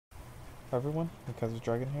Hi everyone, Mckaiser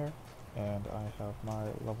Dragon here, and I have my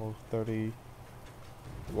level 30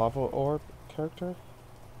 lava orb character.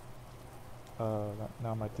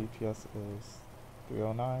 Now my DPS is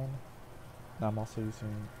 309. Now I'm also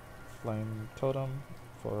using Flame Totem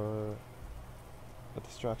for a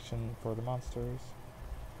distraction for the monsters,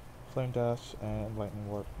 Flame Dash, and Lightning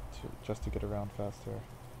Warp just to get around faster.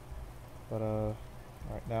 But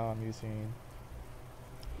right now I'm using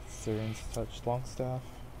Syrian's Touch Longstaff,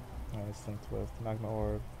 and it's linked with Magma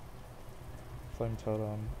Orb, Flame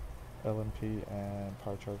Totem, LMP, and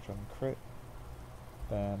Power Charge on crit.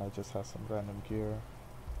 Then I just have some random gear.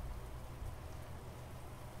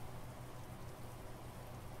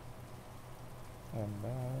 And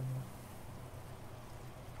then,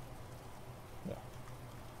 yeah.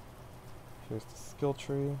 Here's the skill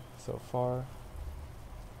tree so far.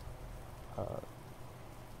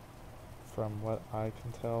 From what I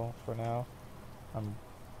can tell for now,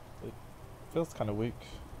 it feels kind of weak.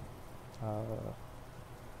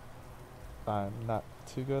 I'm not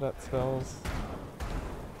too good at spells.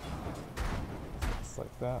 Just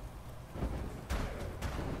like that.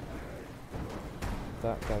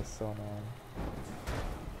 That guy's so annoying.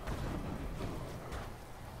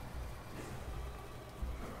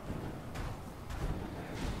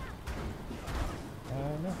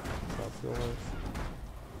 And yeah, that's yours.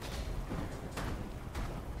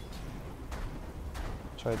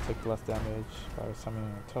 Try to take less damage by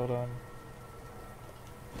summoning a totem.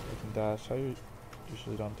 You can dash. I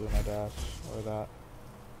usually don't do my dash or that.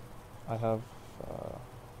 I have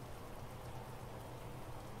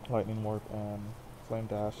Lightning Warp and Flame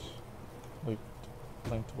Dash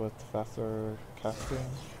linked with faster casting.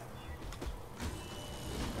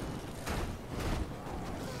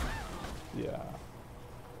 Yeah.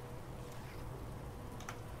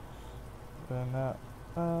 Then that,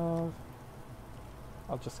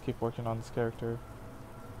 I'll just keep working on this character.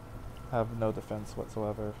 I have no defense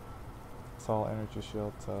whatsoever. It's all energy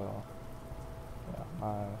shield, so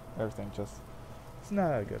yeah, everything just, it's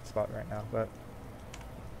not a good spot right now, but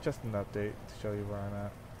just an update to show you where I'm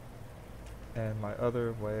at. And my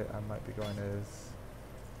other way I might be going is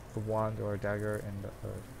the wand or a dagger and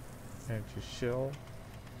the energy shield,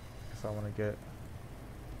 because I want to get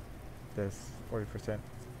this 40%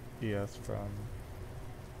 ES from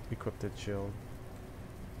equipped shield.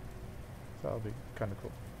 So that'll be kind of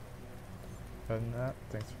cool. Other than that,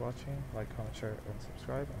 thanks for watching. Like, comment, share, and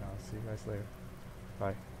subscribe, and I'll see you guys later.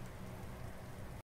 Bye.